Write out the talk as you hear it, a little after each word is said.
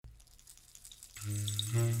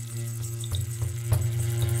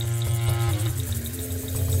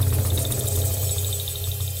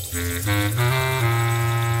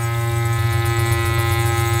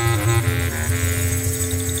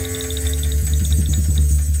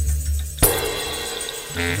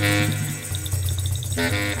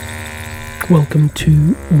Welcome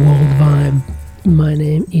to World Vibe. My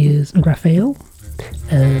name is Raphael,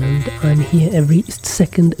 and I'm here every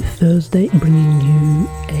second Thursday bringing you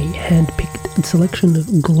a hand-picked selection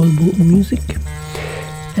of global music.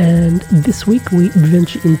 And this week we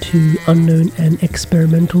venture into unknown and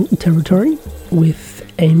experimental territory with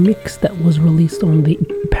a mix that was released on the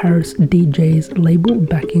Paris DJs label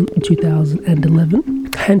back in 2011,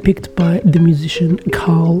 handpicked by the musician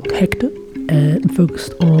Carl Hector, and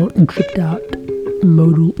focused on tripped out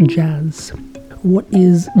modal jazz. What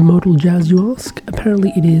is modal jazz, you ask?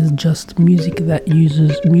 Apparently it is just music that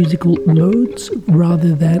uses musical modes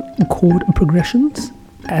rather than chord progressions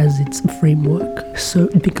as its framework. So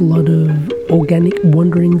pick a lot of organic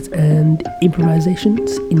wanderings and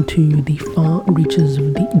improvisations into the far reaches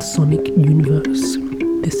of the sonic universe.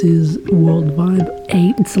 This is World Vibe,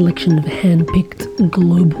 a selection of hand-picked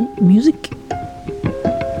global music.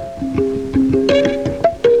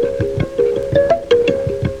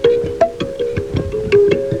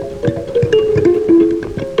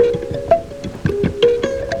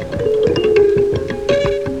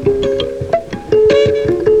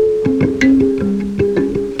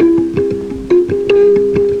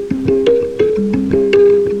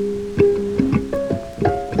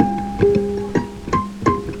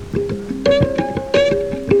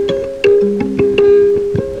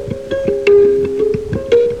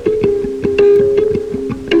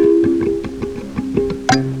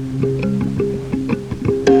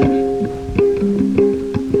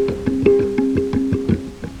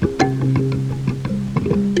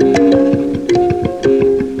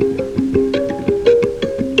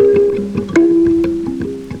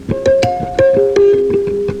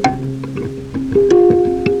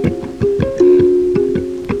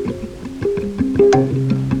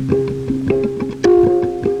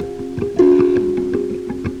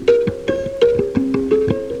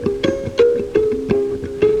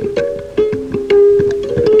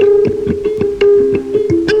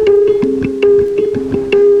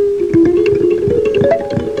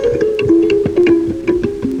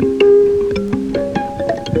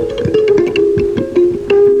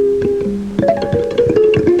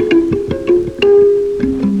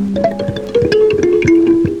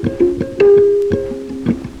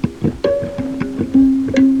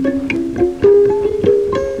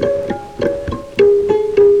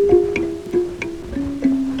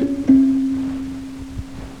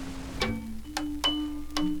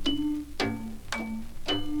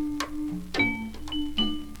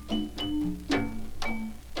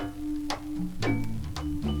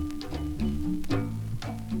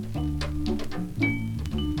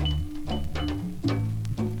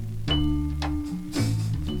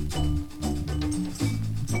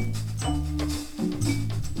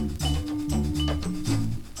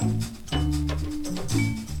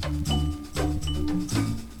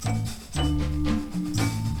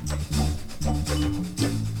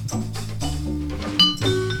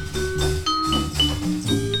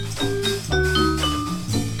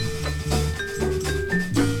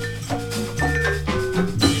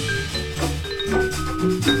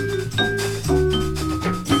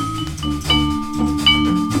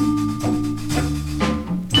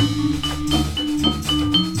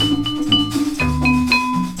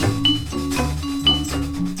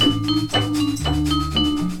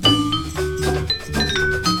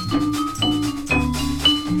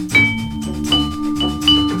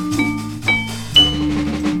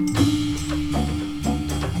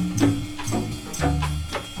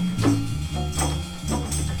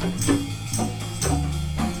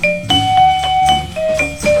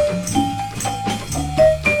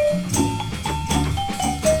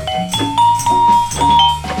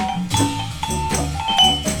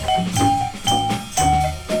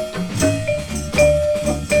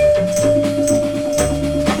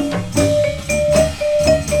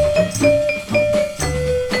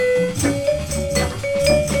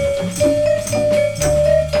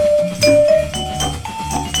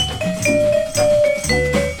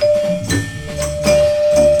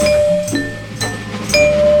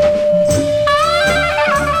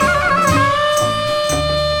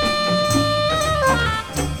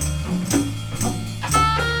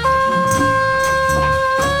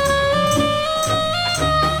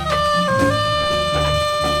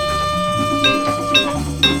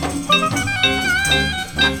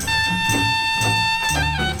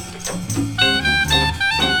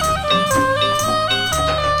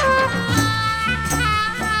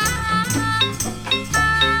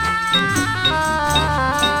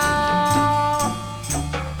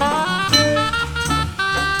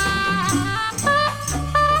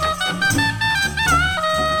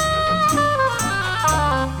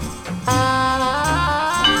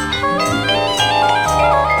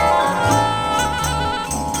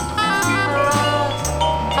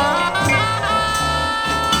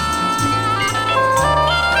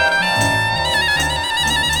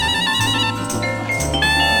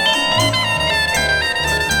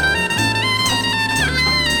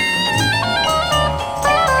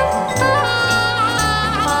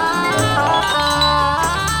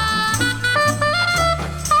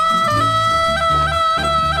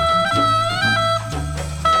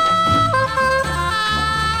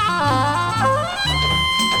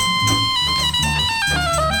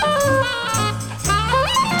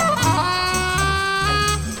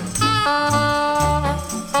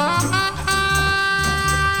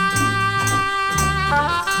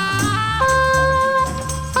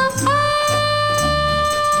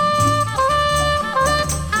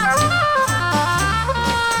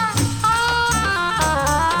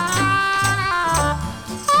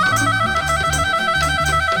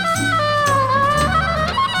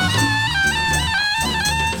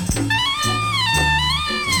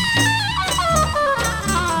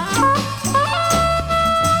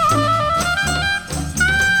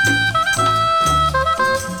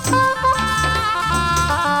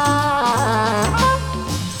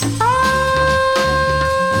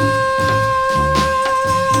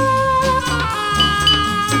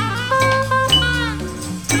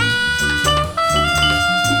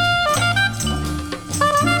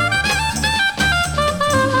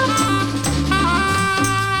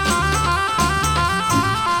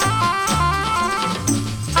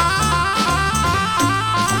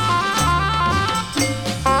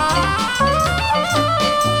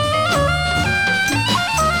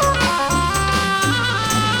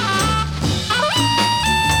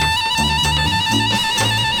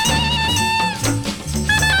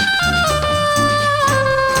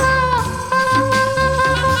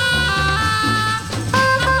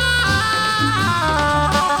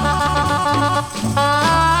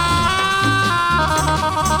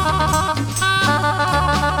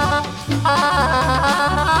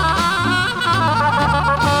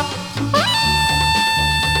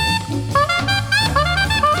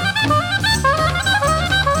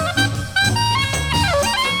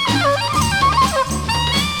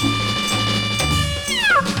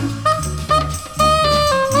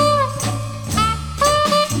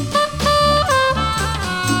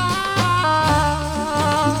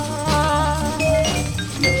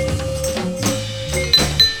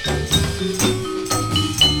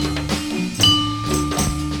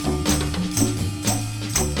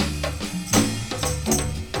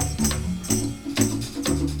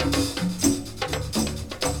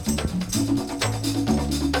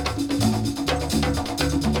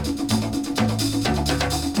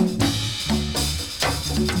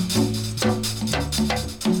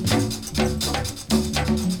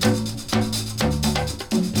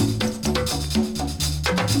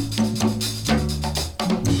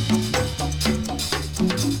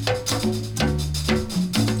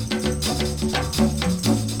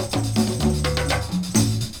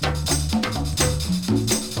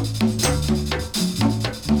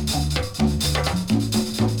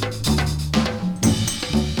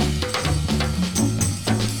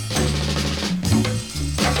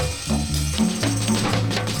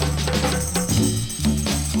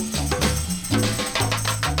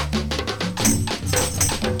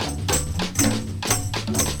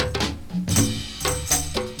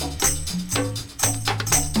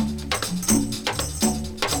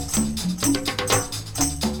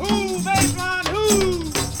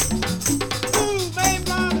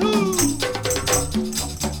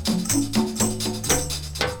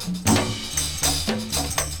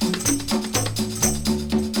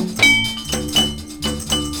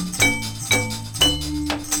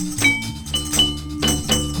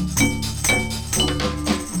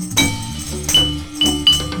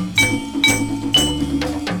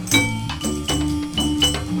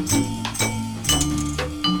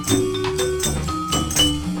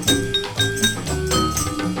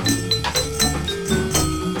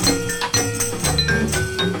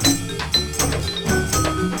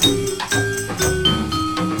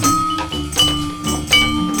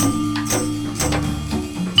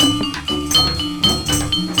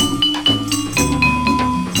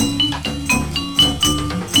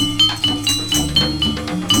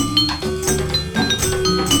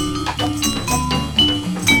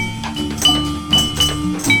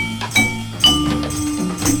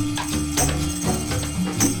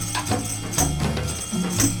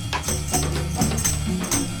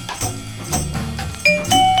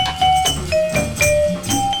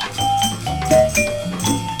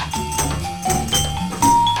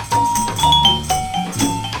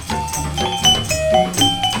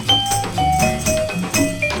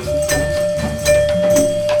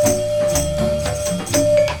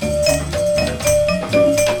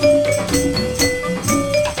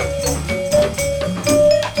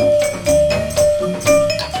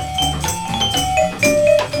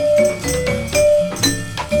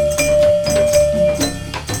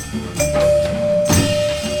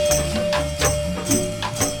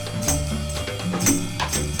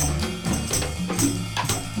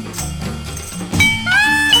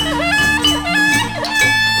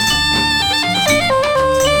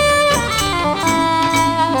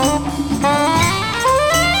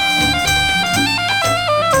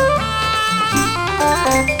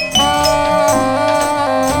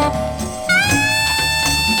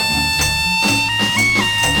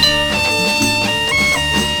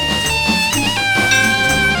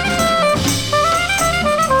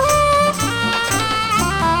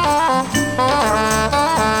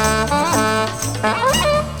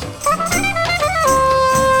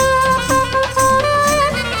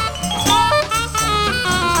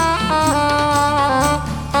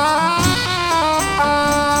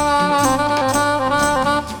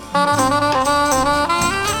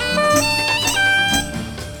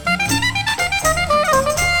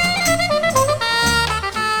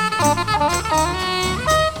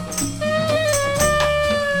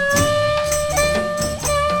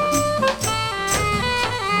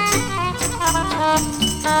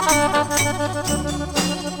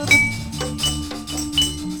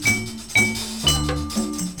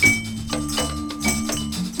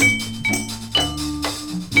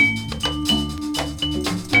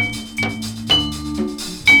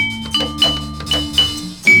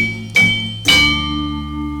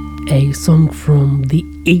 A song from the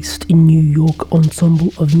East New York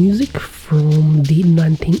Ensemble of Music from the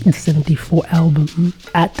 1974 album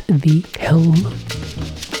At the Helm.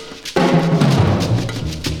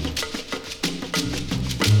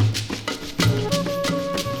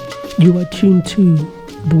 You are tuned to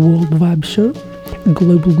the World Vibe Show,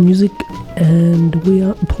 global music, and we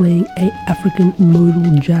are playing a African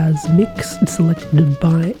modal jazz mix selected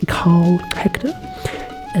by Carl Hector.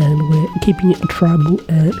 And we're keeping it tribal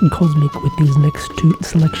and cosmic with these next two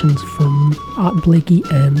selections from Art Blakey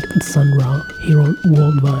and Sun Ra here on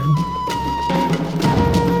World Vibe.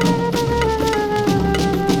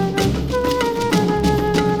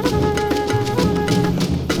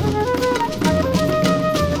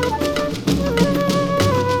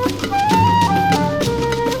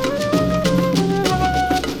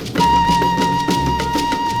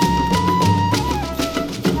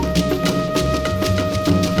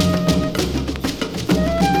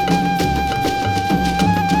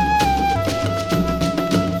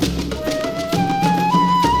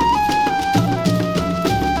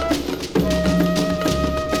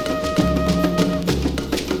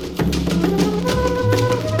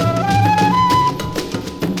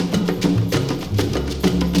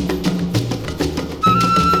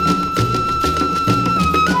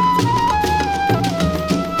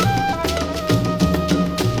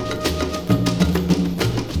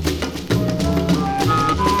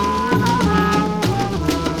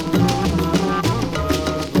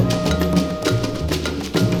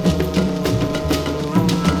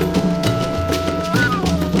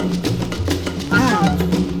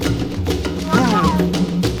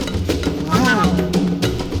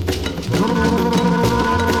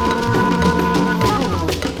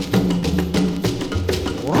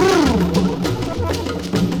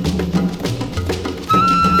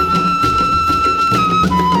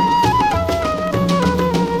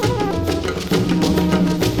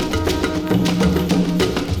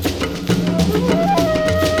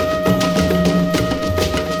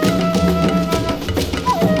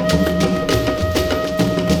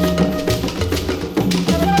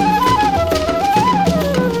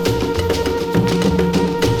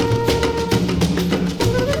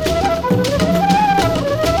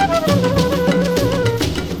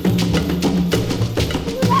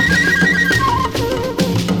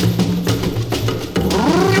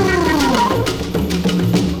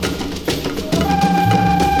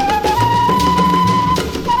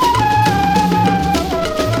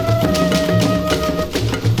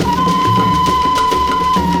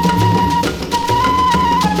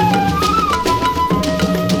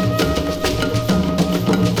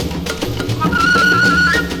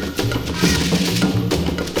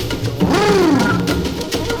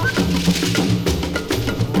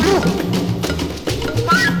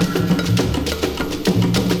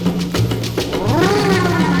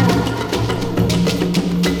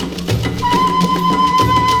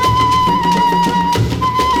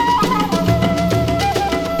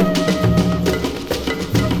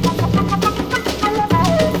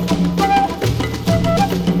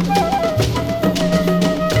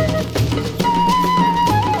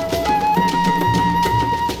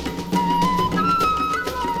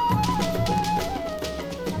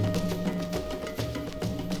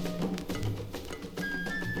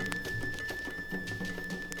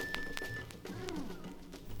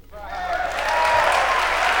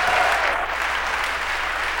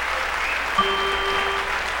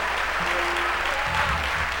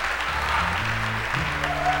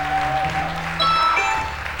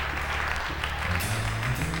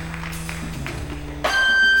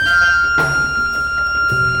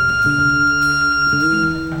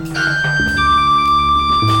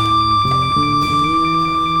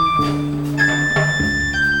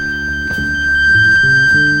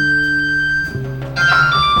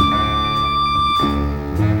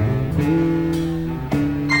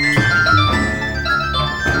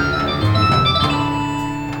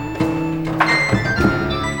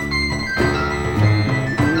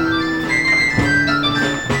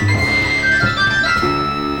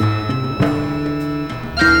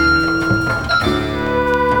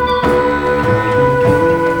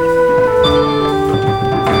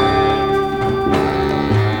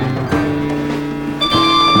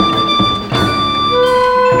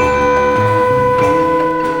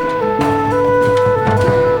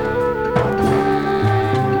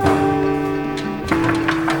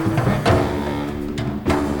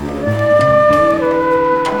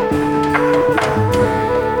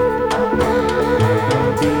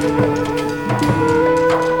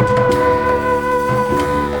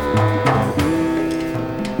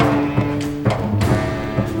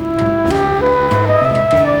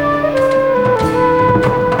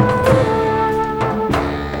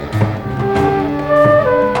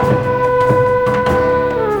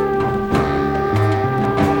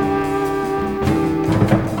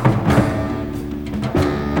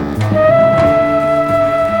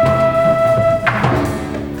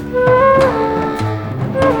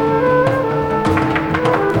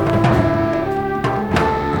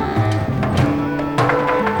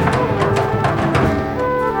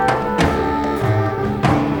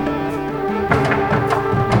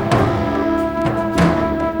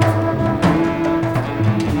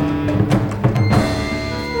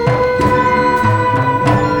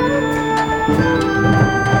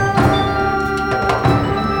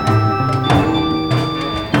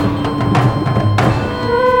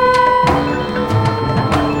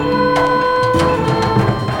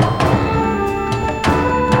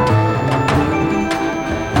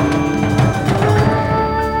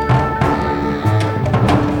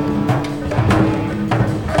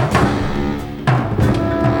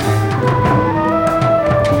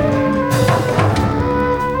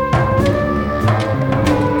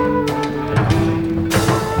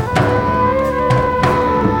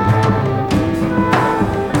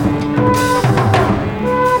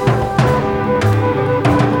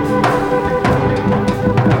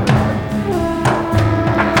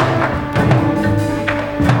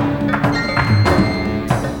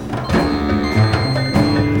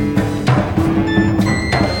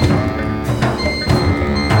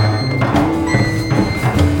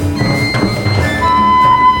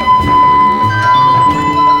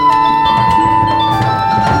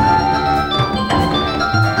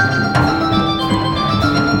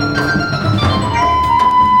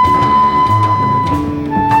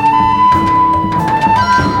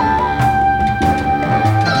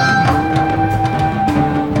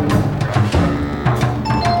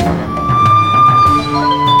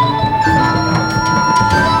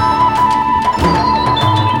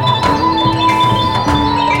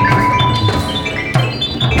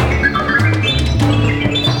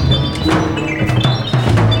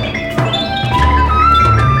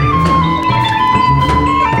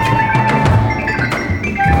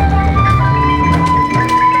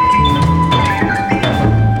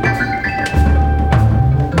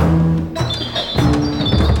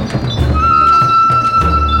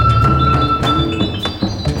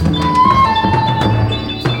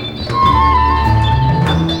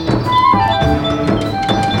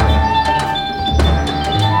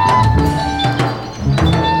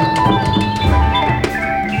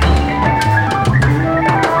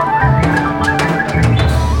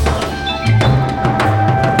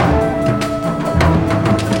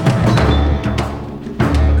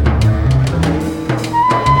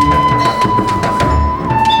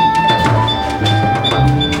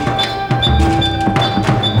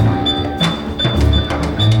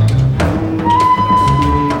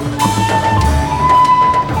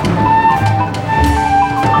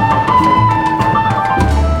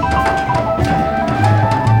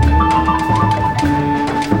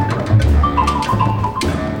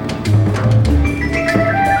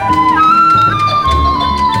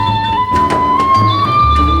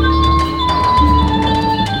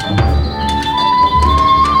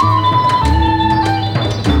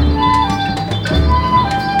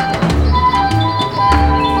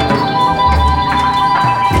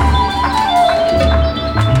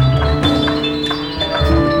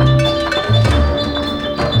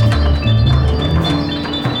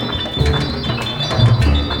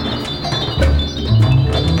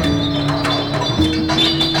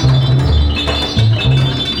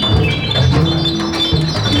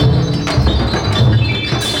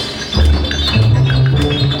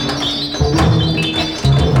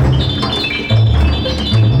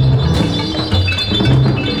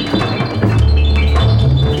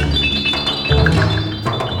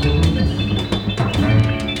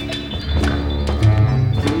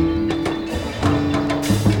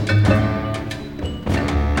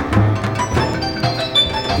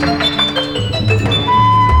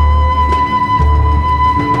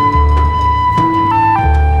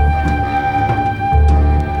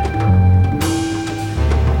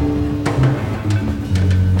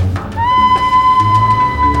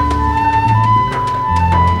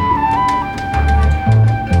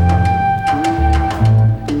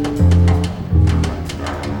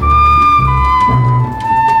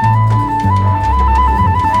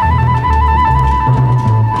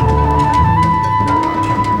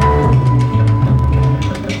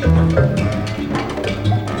 The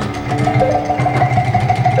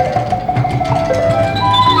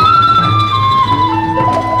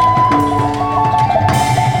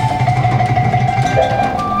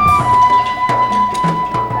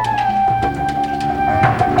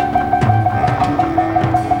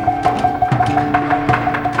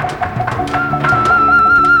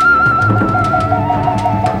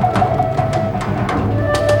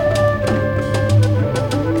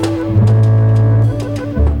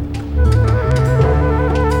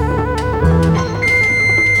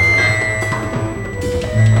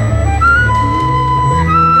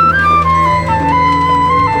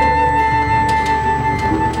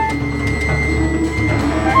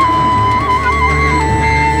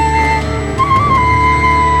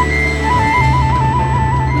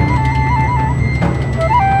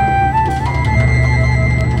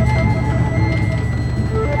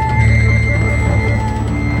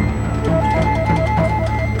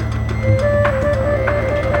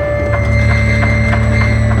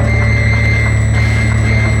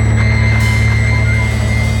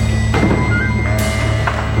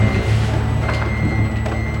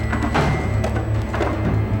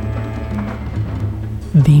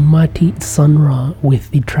mighty Sun Ra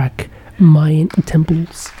with the track Mayan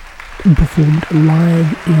Temples, performed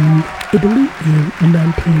live in Italy in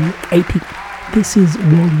 1980. This is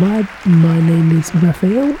Worldwide. My name is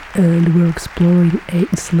Raphael, and we're exploring a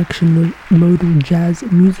selection of modal jazz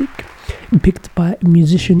music picked by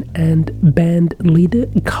musician and band leader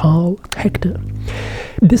Carl Hector.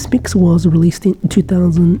 This mix was released in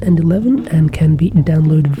 2011 and can be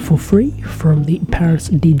downloaded for free from the Paris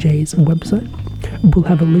DJ's website. We'll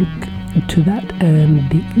have a link to that and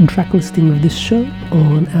the track listing of this show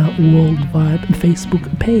on our World Vibe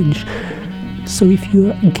Facebook page. So if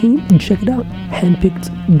you're keen, check it out.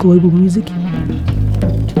 Handpicked global music.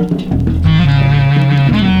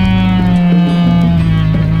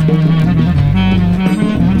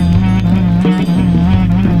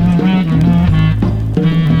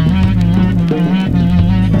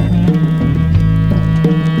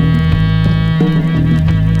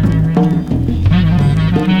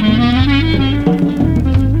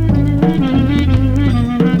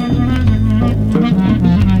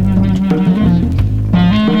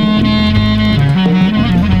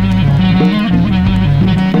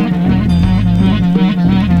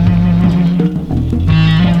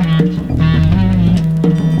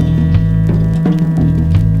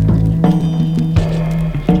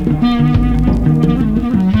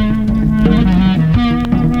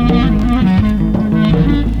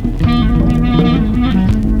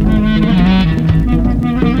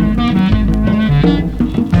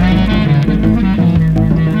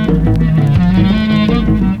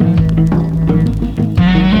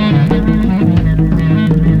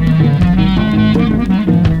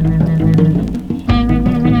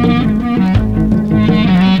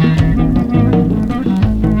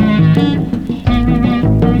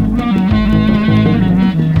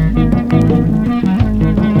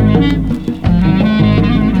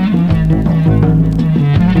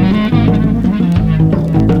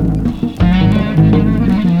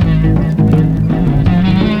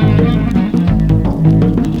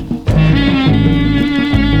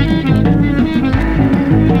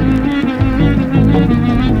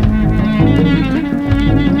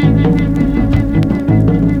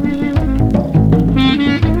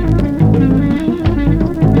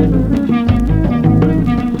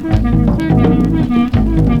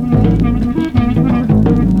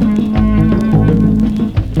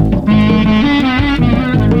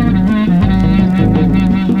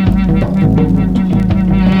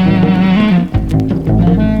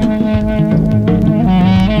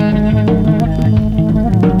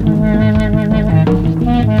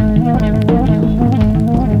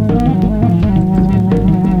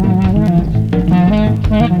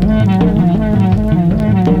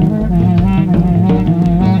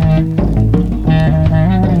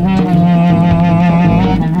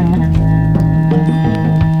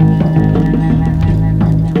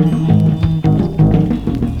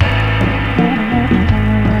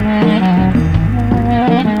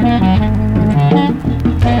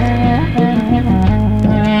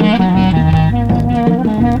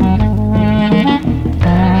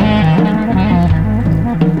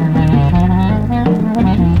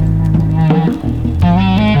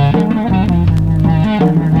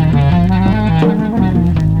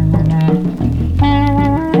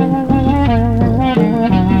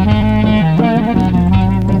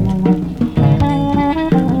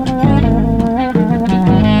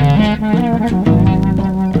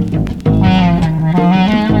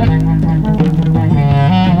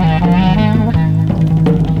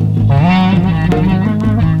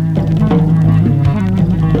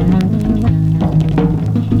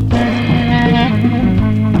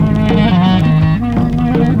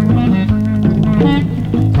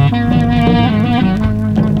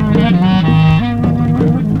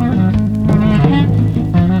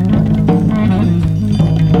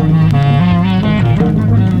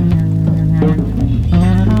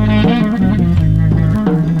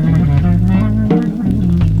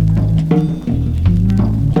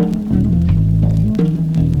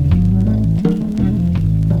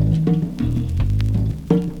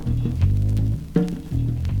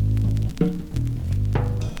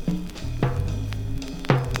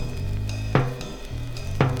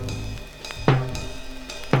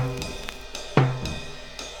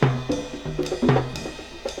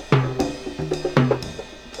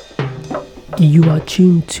 You are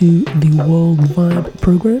tuned to the World Vibe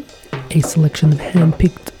program, a selection of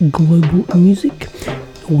hand-picked global music.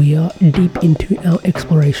 We are deep into our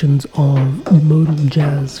explorations of modal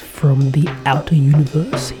jazz from the outer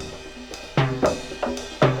universe.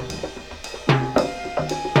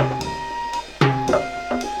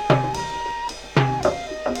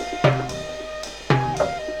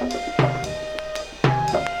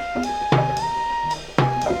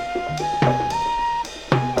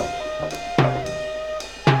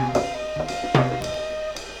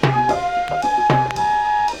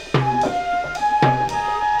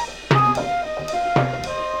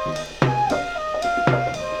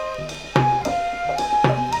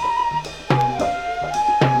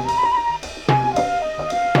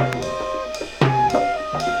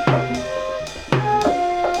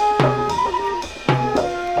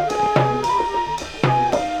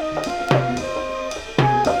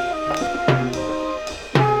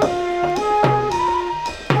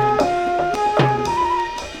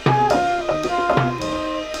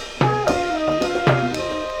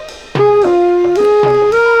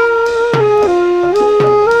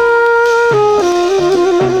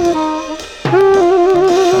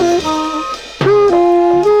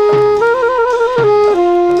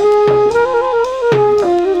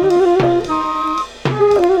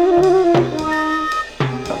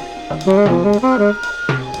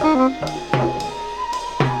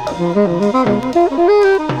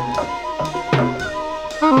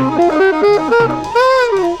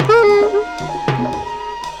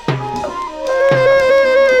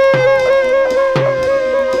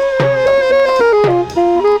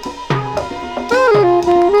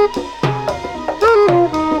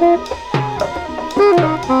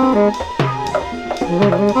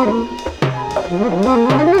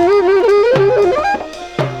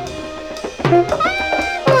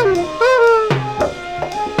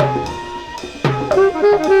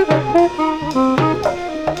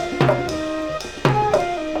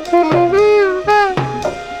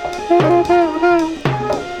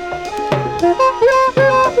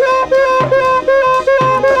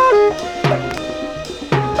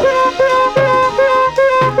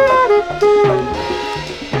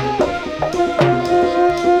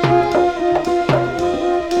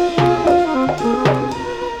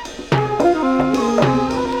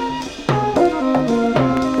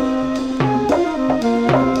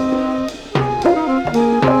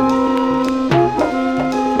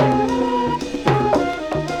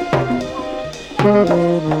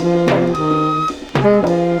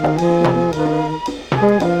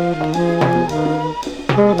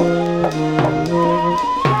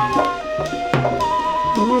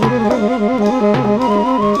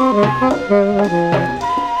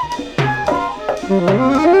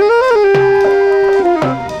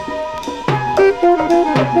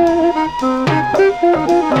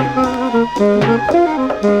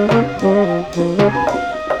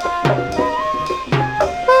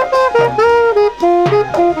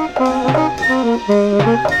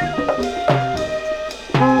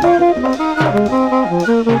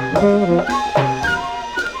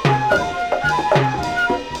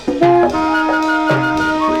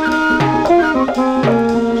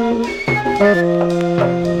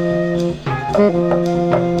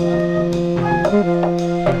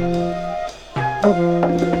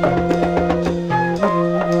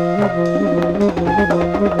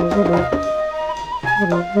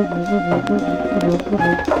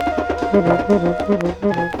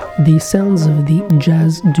 The sounds of the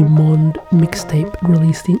Jazz du Monde mixtape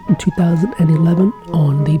released in 2011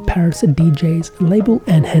 on the Paris DJs label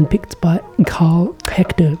and handpicked by Carl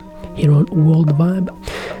Hector here on World Vibe.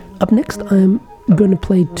 Up next, I'm going to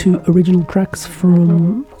play two original tracks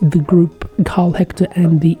from the group Carl Hector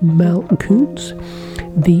and the Malcoons,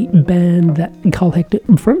 the band that Carl Hector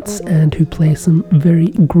fronts and who play some very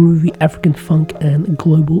groovy African funk and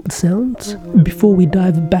global sounds. Before we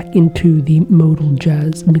dive back into the modal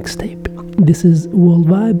jazz mixtape, this is World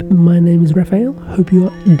Vibe. My name is Raphael. Hope you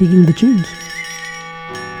are digging the tunes.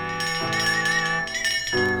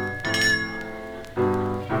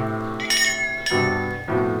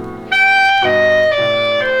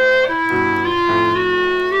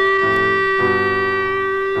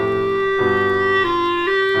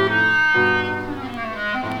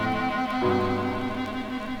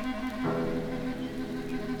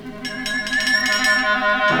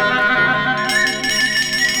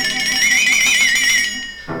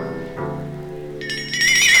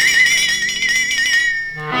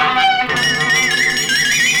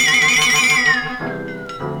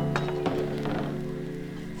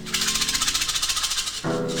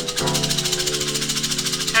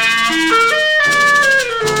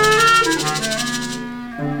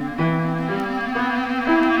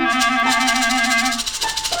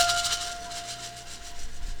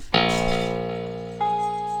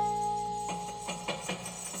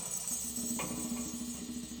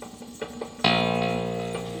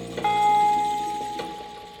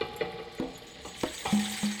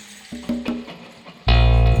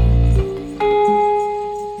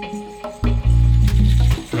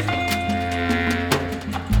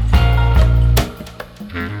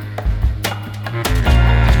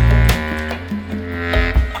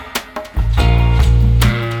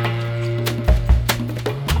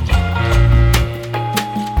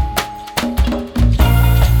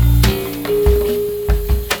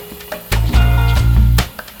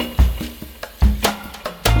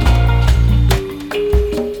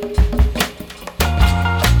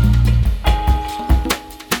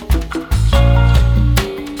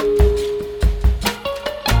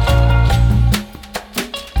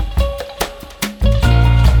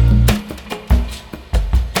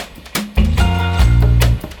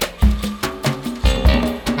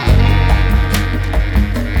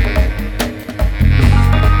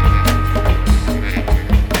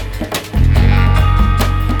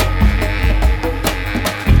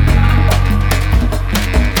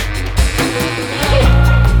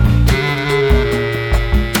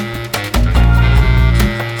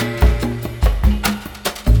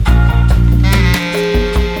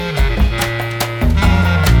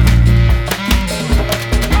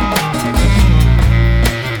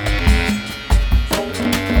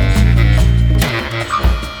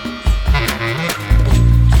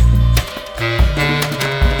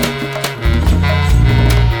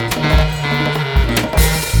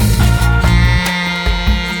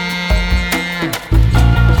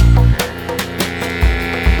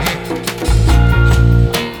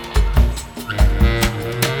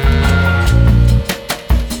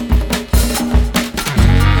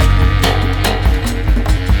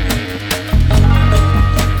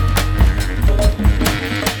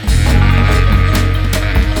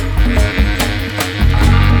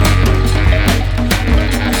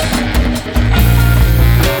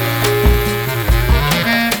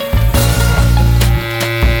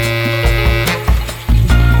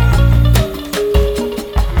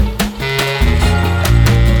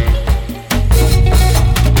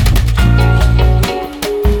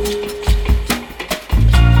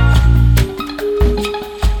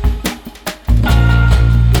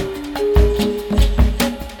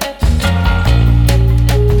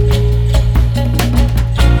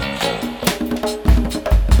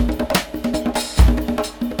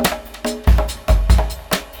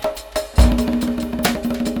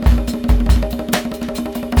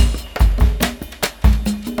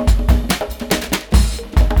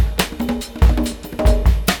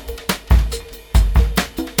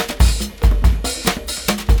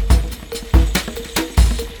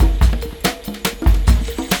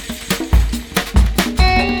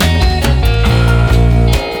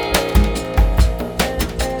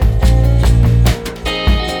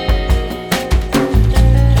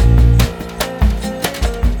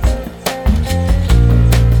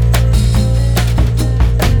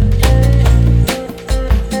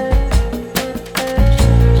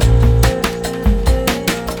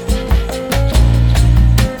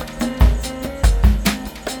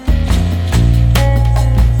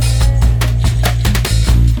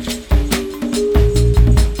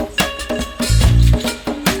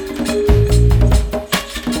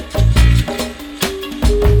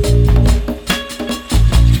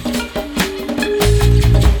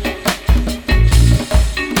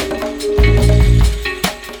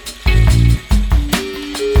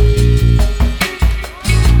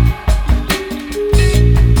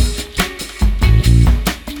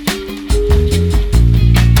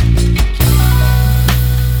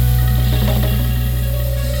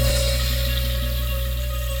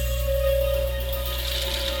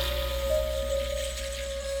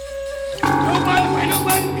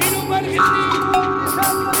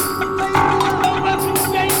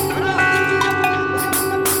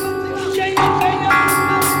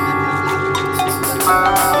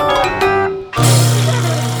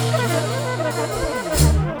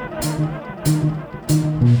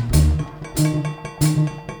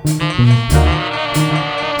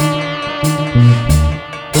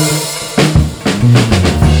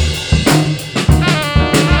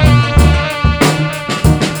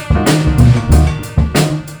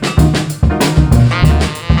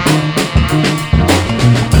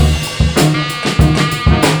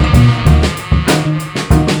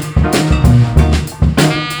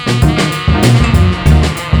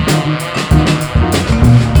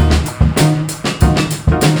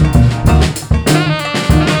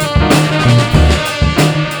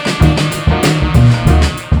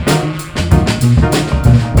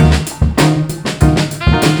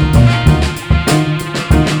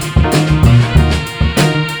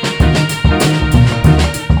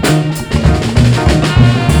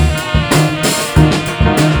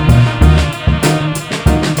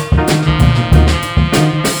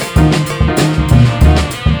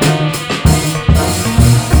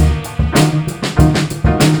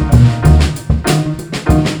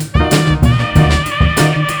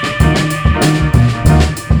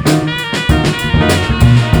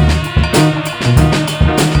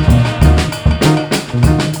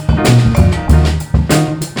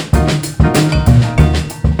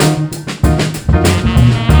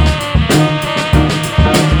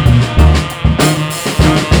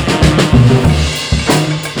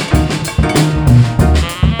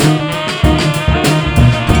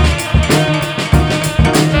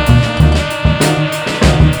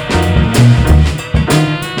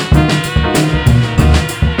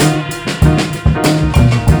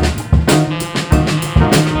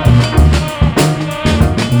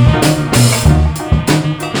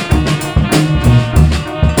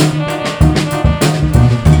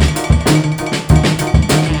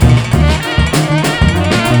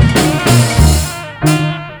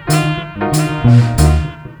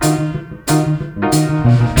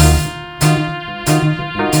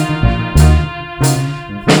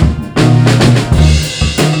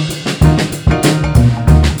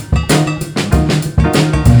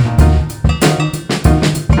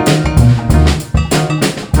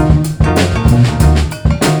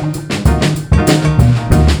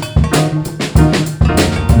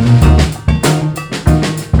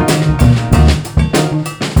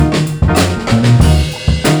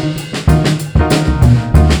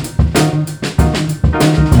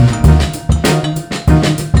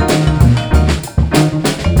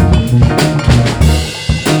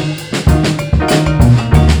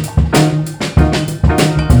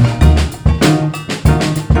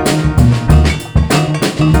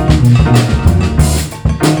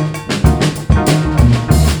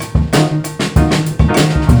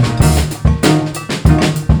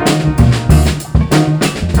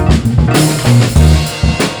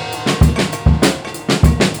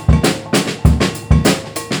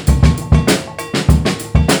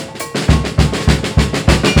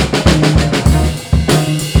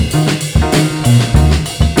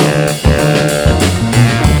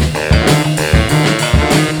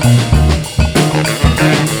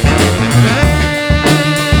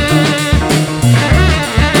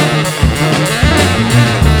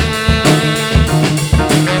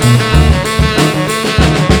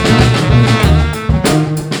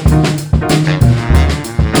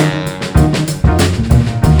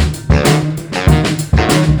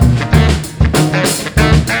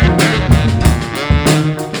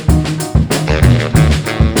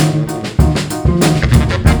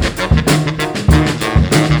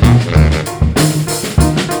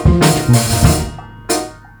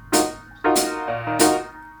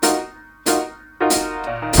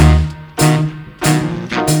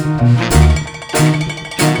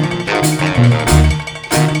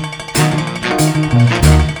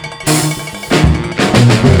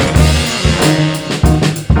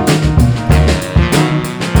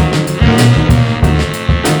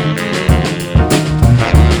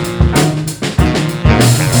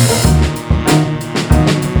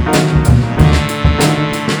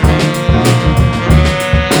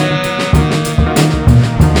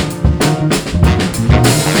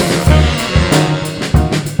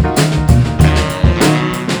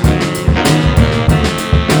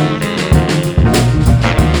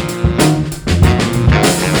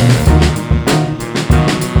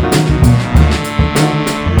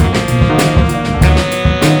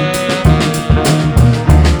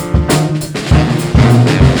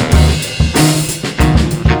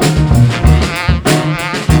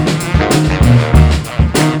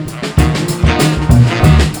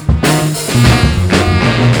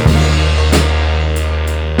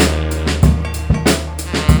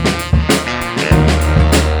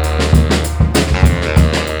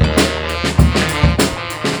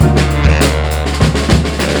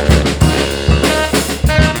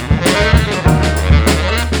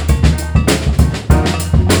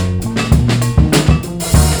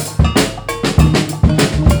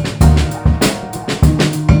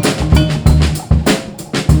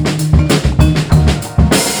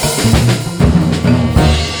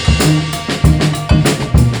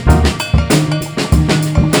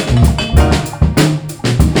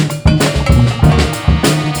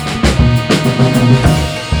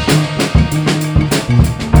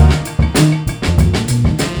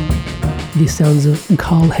 the sounds of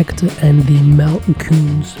Carl Hector and the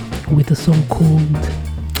Malcoons with a song called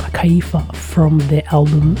Kaifa from their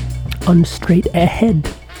album On Straight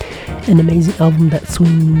Ahead. An amazing album that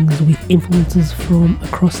swings with influences from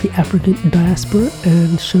across the African diaspora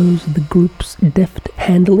and shows the group's deft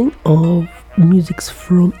handling of musics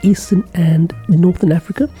from Eastern and Northern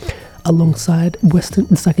Africa alongside Western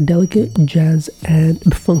psychedelic, jazz and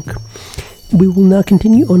funk. We will now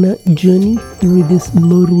continue on a journey through this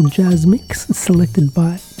modal jazz mix selected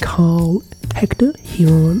by Carl Hector here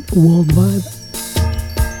on World Vibe.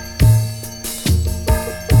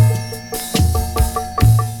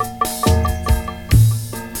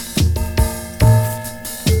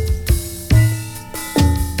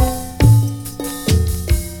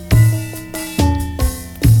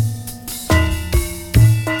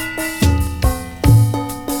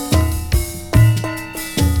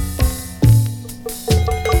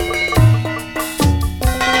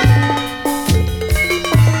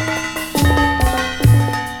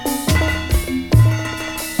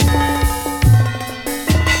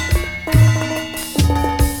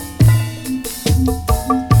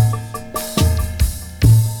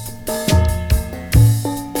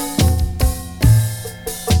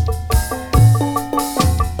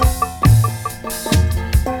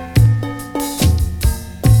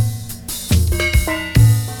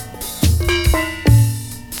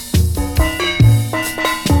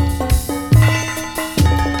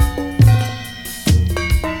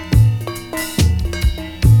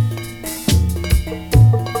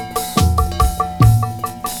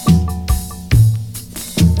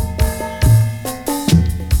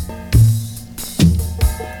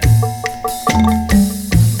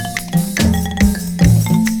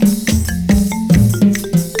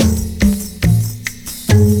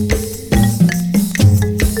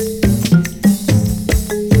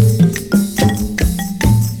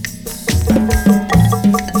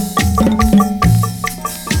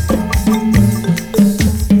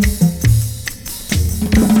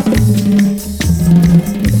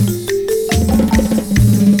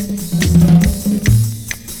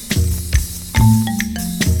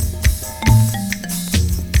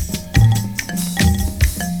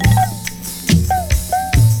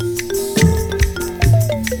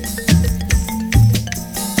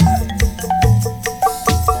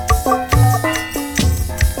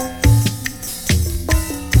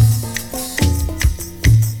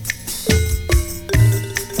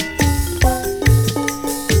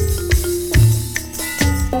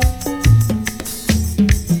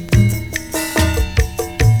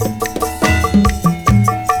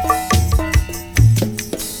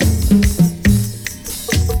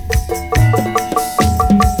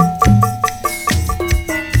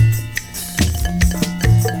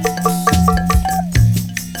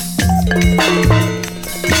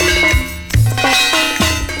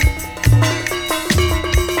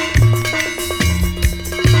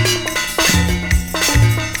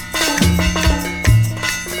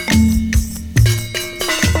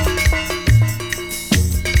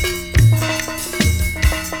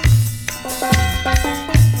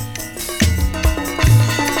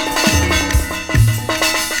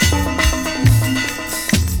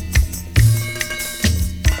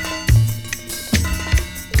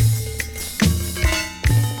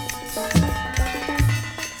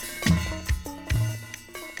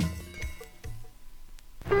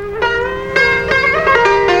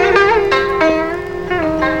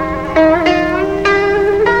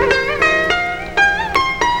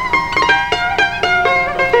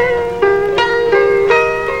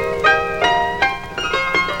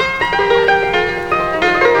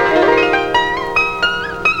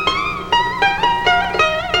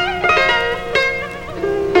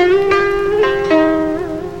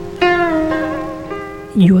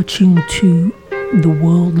 You are tuned to the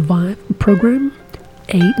World Vibe program,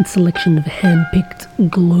 a selection of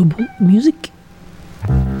hand-picked global music.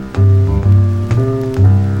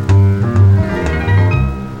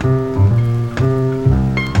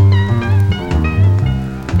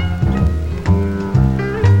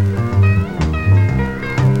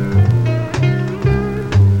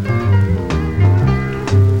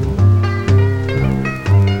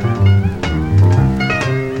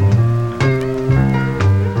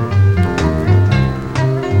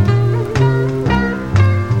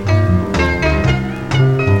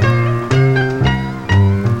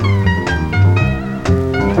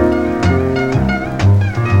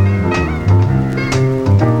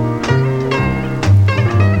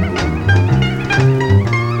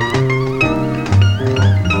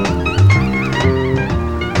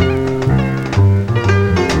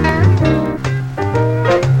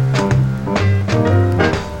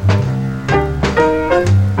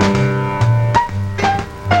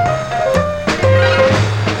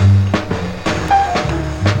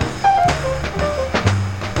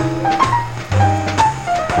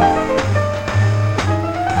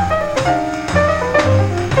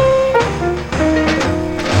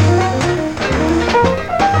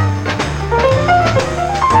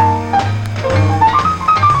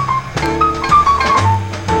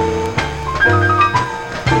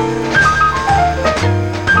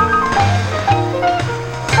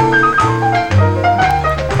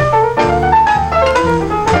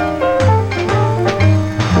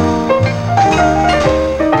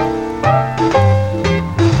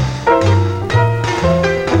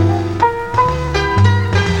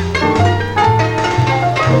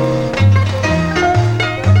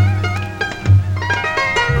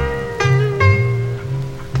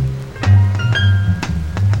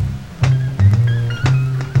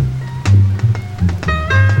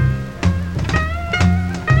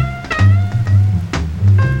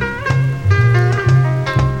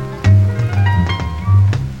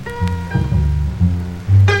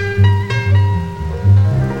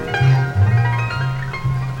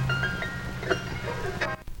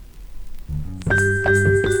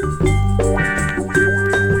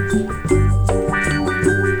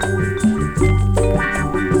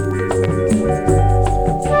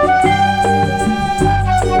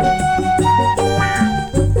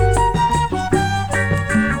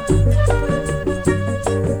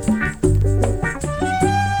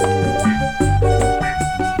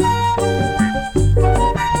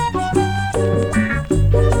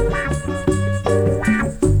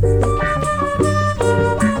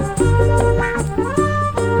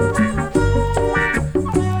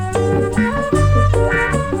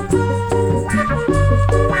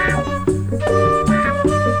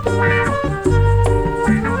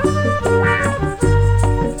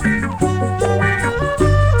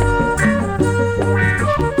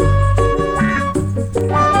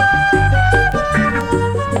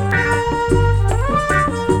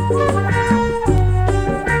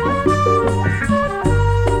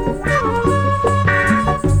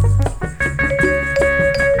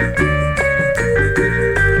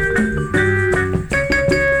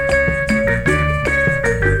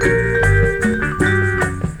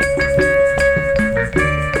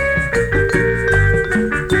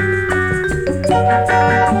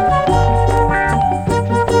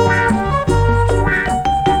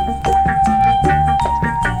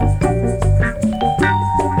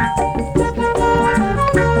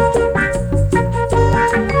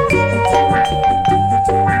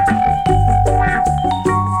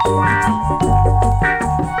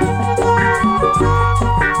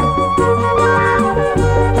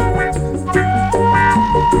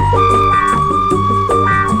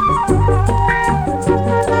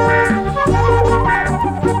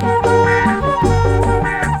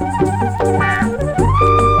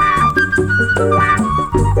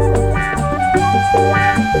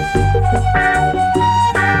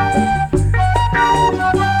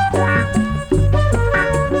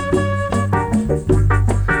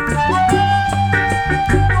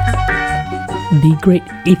 the great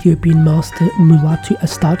Ethiopian master Mulatu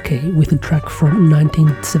Astatke with a track from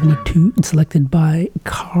 1972 selected by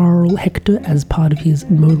Carl Hector as part of his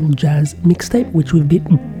Modal Jazz mixtape, which we've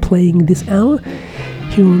been playing this hour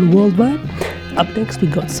here on World Vibe. Up next, we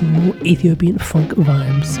got some more Ethiopian funk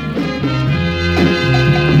vibes.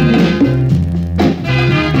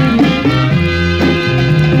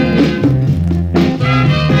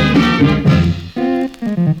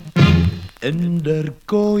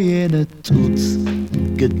 እንደርጎ የነጡት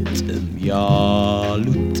ግጥም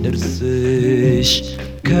ያሉት ጥርስሽ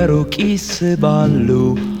ከሩቅ ይስባሉ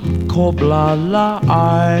ኮብላላ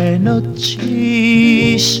አይኖችሽ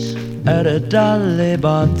ኧረ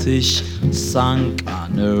ዳሌባትሽ ሳንቃ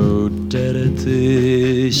ነው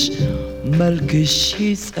ደረትሽ መልክሽ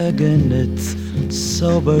ጸገነት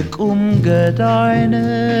ሰው በቁም ገዳይ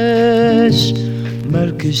ነሽ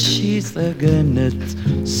መልክሽ ጸገነት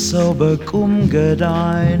ሰው በቁም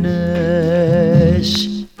ገዳይ ነሽ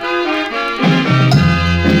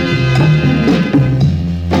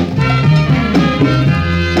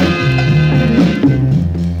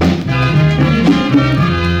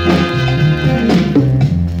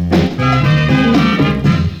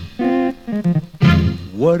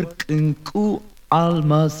ወርቅ እንቁ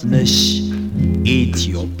አልማዝ ነሽ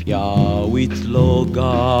ኢትዮጵያዊት ሎጋ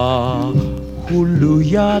ሁሉ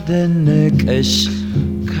ያደነቀሽ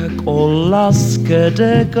ከቆላ እስከ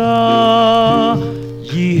ደጋ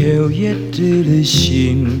ይሄው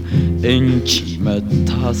የድልሽን እንቺ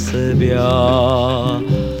መታሰቢያ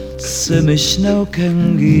ስምሽ ነው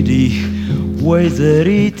ከእንግዲህ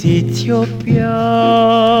ወይዘሪት ኢትዮጵያ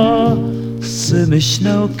ስምሽ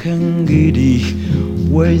ነው ከእንግዲህ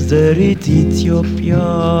ወይዘሪት ኢትዮጵያ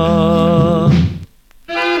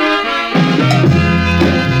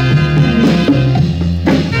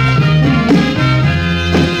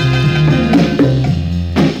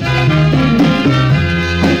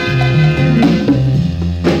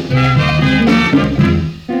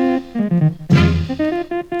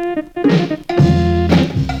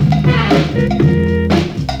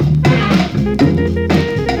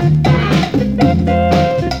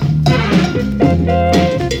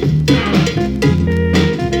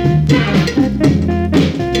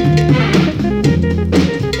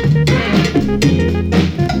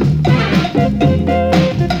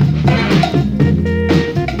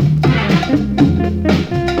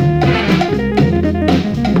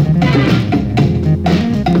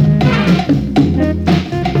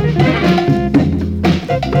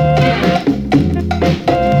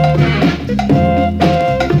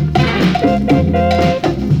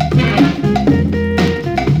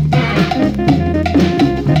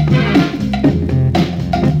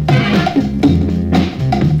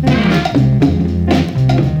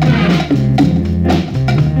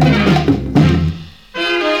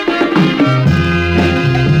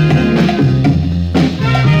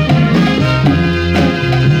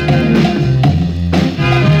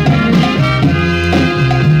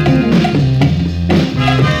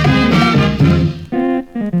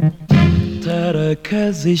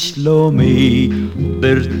ተረከዝሽ ሎሚ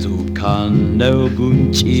ብርቱካን ነው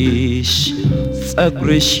ጉንጭሽ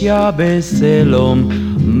ጸጉርሽ ያቤሴሎም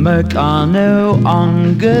መቃ ነው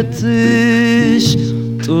አንገትሽ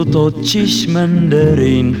ጡቶችሽ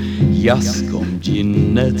መንደሪን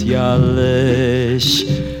ያስጎምጂነት ያለሽ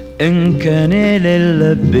እንከን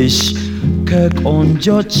የሌለብሽ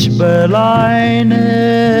ከቆንጆች በላይ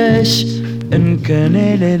ነሽ እንከን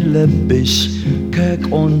የሌለብሽ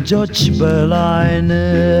ከቆንጆች በላይ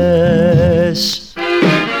ነሽ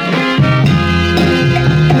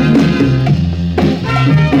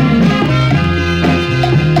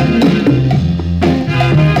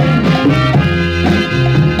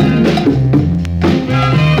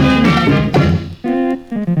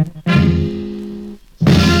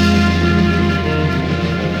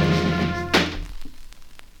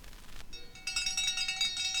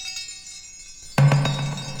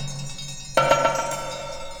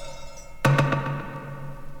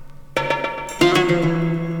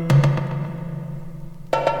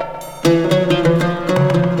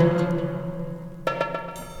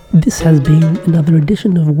This has been another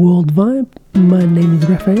edition of World Vibe. My name is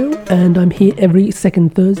Raphael, and I'm here every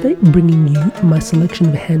second Thursday bringing you my selection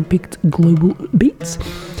of hand-picked global beats.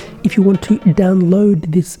 If you want to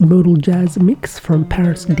download this Modal Jazz mix from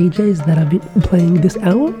Paris DJs that I've been playing this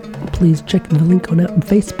hour, please check the link on our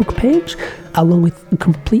Facebook page, along with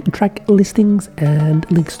complete track listings and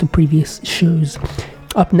links to previous shows.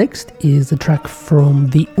 Up next is a track from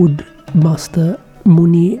the Oud master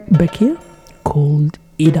Muni Bekir called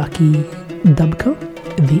Idaki Dabka.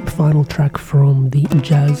 the final track from the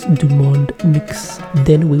Jazz du Monde mix.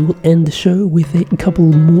 Then we will end the show with a couple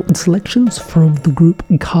more selections from the group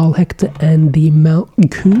Carl Hector and the Mount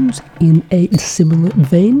Coons in a similar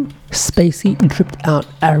vein. Spacey, dripped out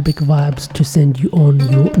Arabic vibes to send you on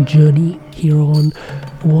your journey here on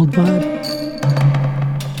World Vibe.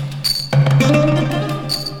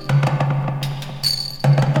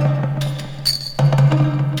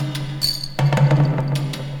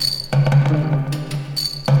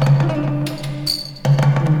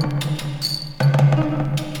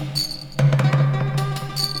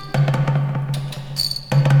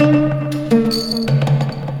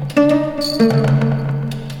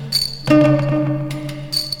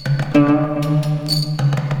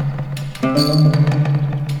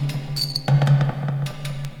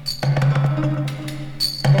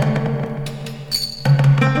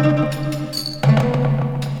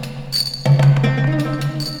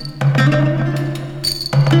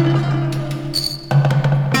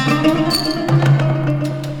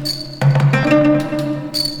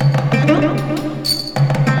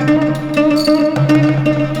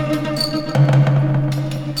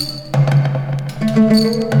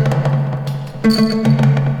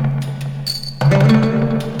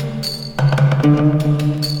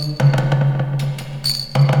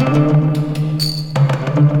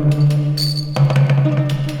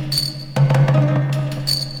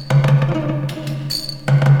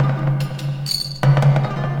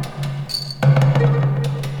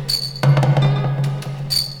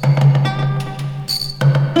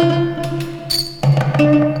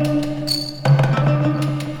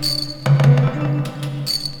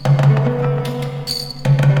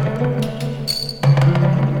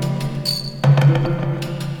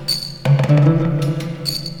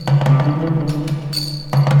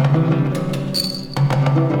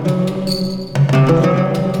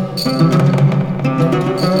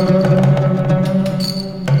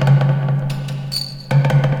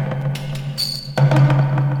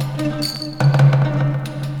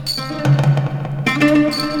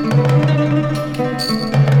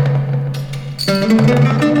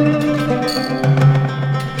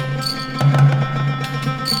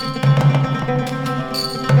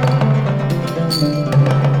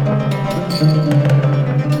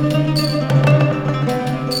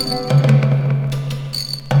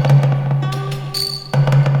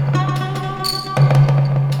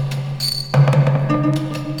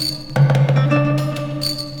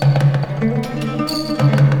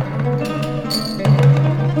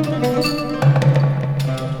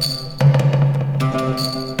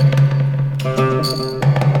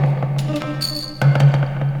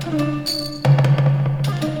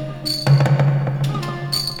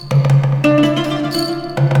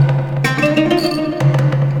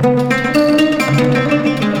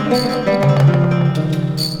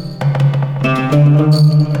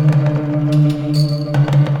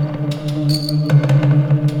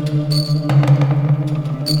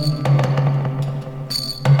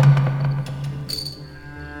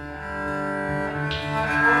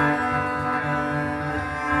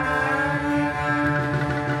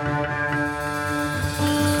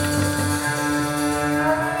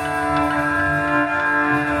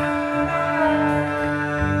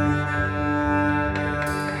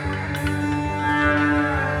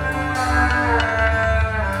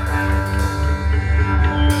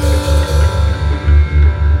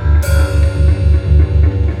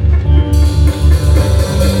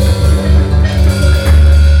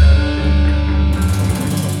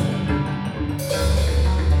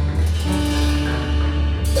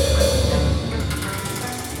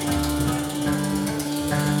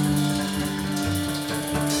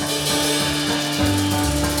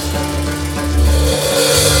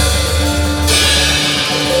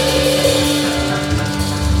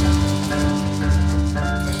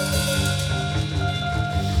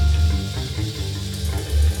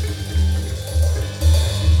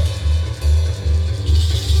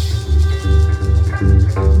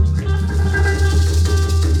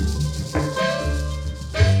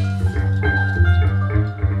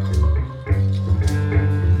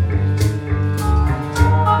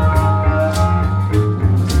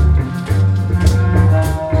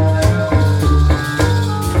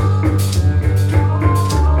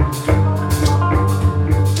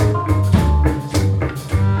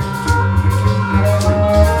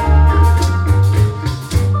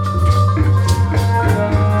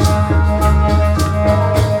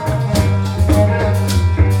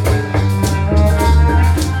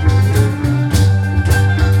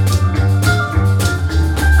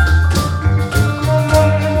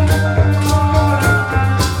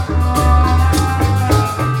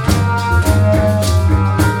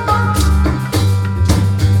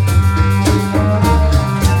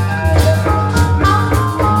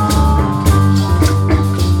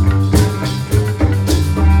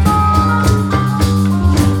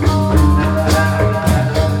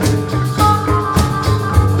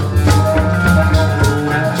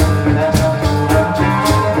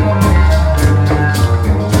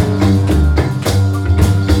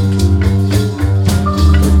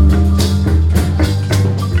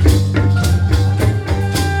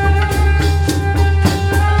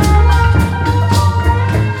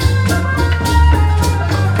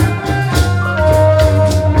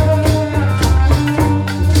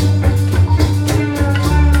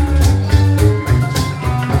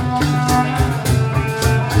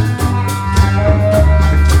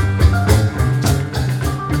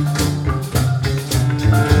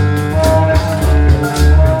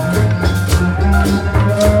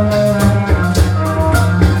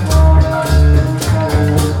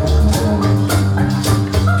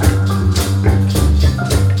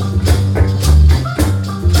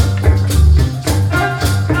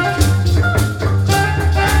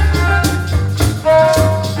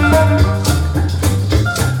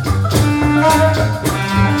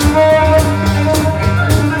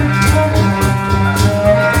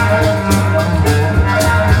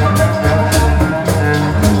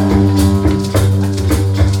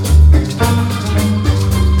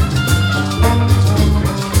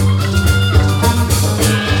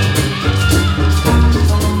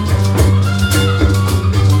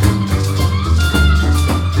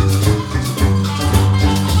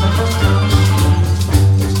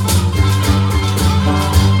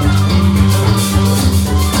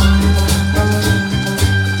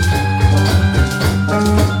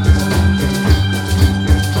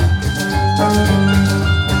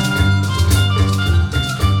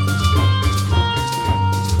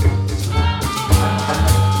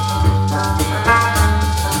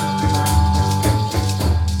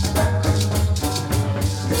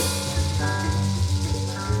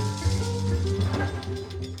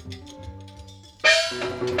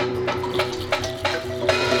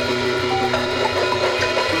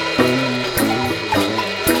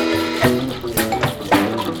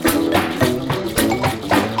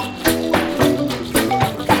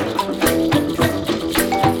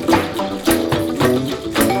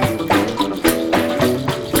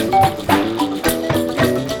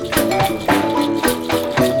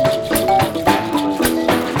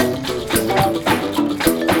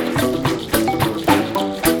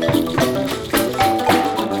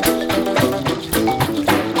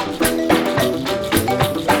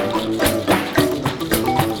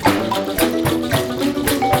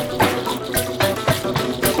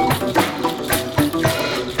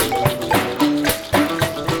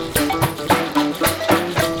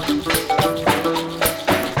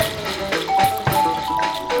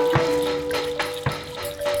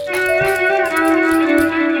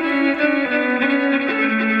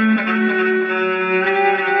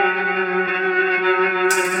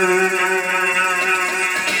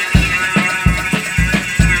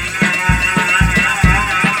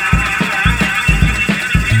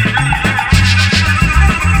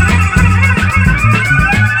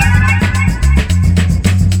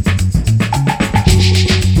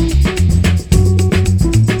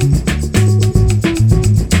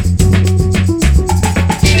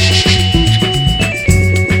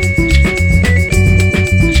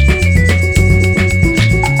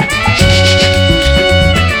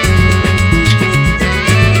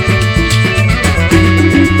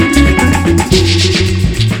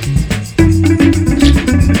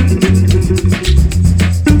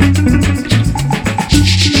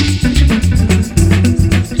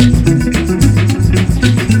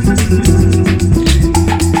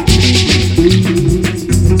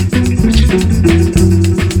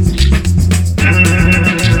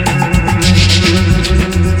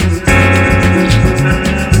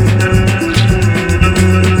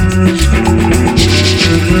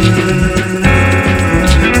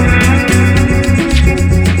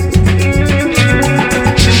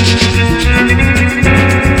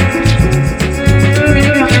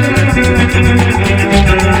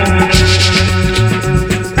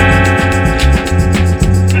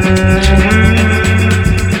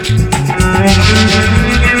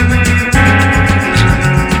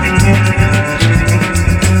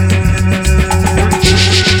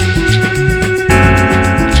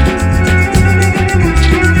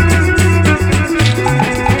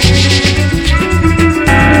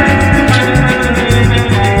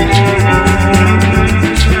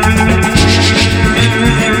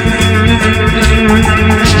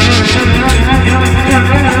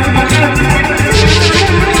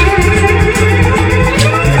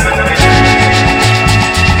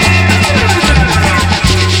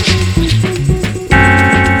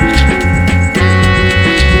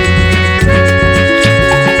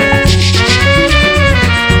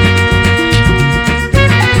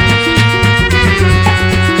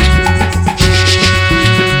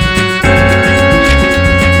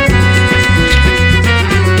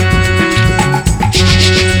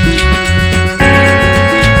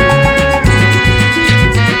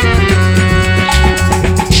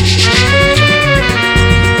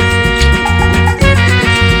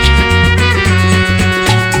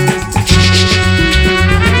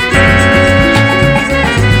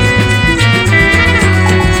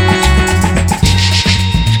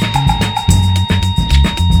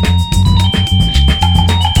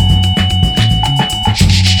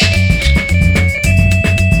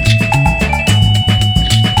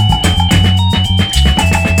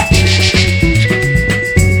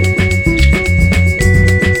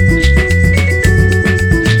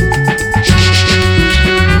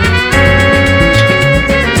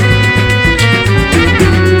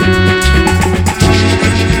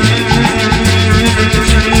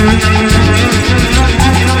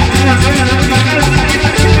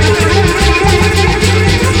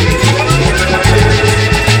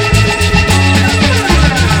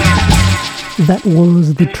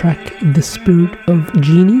 track The Spirit of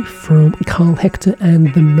Genie from Carl Hector and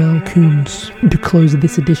the Malcoons to close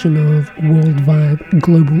this edition of World Vibe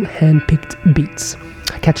Global Handpicked Beats.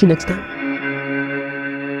 Catch you next time.